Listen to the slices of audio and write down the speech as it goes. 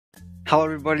Hello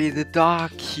everybody, the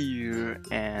Doc here,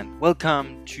 and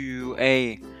welcome to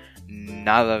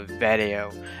another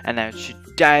video. And now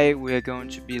today we're going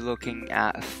to be looking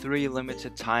at 3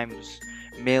 limited times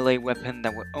melee weapon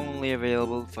that were only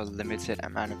available for a limited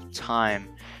amount of time.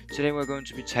 Today we're going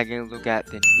to be taking a look at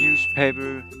the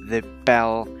newspaper, the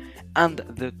bell, and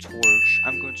the torch.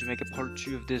 I'm going to make a part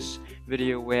 2 of this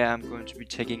video where I'm going to be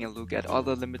taking a look at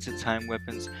other limited time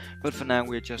weapons, but for now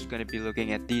we're just going to be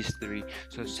looking at these 3.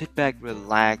 So sit back,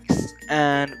 relax,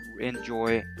 and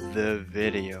enjoy the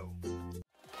video.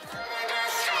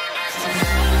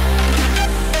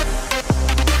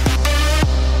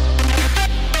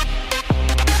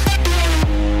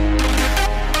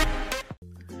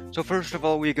 So first of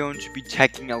all, we're going to be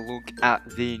taking a look at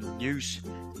the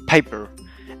newspaper.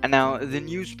 And now, the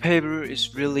newspaper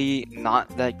is really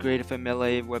not that great of a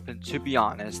melee weapon, to be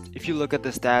honest. If you look at the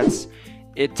stats,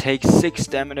 it takes 6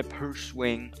 stamina per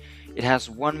swing, it has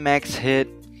 1 max hit,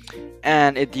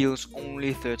 and it deals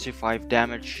only 35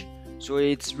 damage. So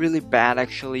it's really bad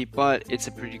actually, but it's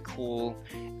a pretty cool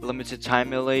limited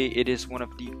time melee. It is one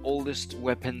of the oldest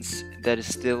weapons that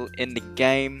is still in the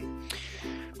game.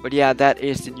 But yeah, that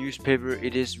is the newspaper.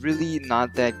 It is really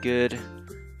not that good,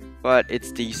 but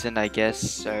it's decent, I guess.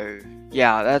 So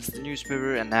yeah, that's the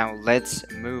newspaper, and now let's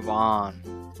move on.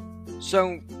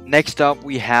 So next up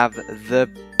we have the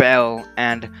bell,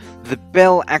 and the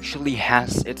bell actually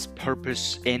has its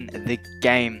purpose in the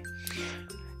game.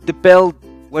 The bell,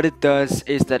 what it does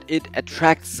is that it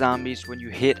attracts zombies when you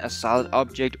hit a solid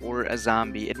object or a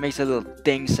zombie. It makes a little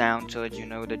ding sound so that you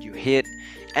know that you hit,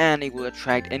 and it will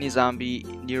attract any zombie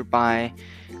nearby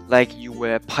like you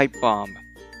were a pipe bomb.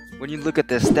 When you look at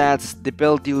the stats, the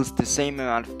bell deals the same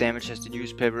amount of damage as the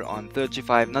newspaper on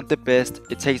 35, not the best.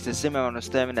 It takes the same amount of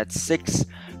stamina at 6,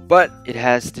 but it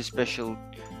has the special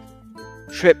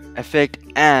trip effect,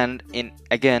 and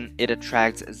again it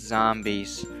attracts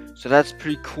zombies. So that's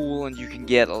pretty cool, and you can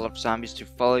get a lot of zombies to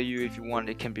follow you if you want.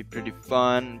 It can be pretty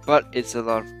fun, but it's a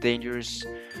lot of dangerous.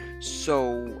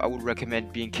 So I would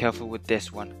recommend being careful with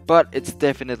this one. But it's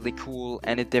definitely cool,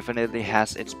 and it definitely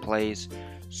has its place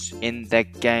in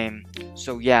that game.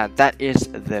 So yeah, that is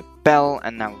the bell,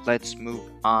 and now let's move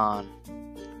on.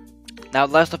 Now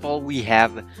last of all we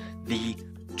have the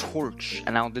torch,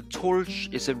 and now the torch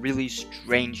is a really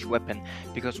strange weapon,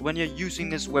 because when you're using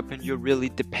this weapon you're really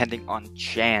depending on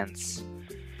chance.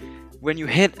 When you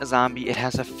hit a zombie, it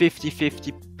has a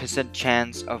 50%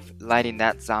 chance of lighting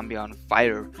that zombie on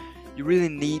fire. You really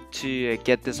need to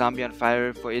get the zombie on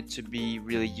fire for it to be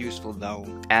really useful though,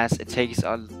 as it takes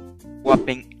a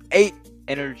whopping 8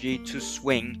 energy to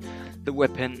swing the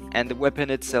weapon, and the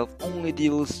weapon itself only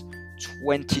deals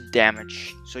 20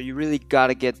 damage. So you really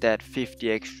gotta get that 50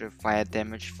 extra fire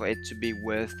damage for it to be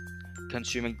worth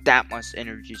consuming that much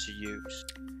energy to use.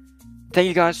 Thank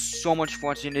you guys so much for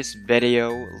watching this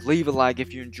video. Leave a like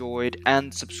if you enjoyed,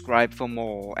 and subscribe for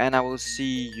more, and I will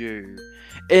see you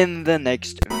in the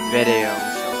next video.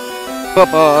 So, bye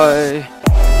bye.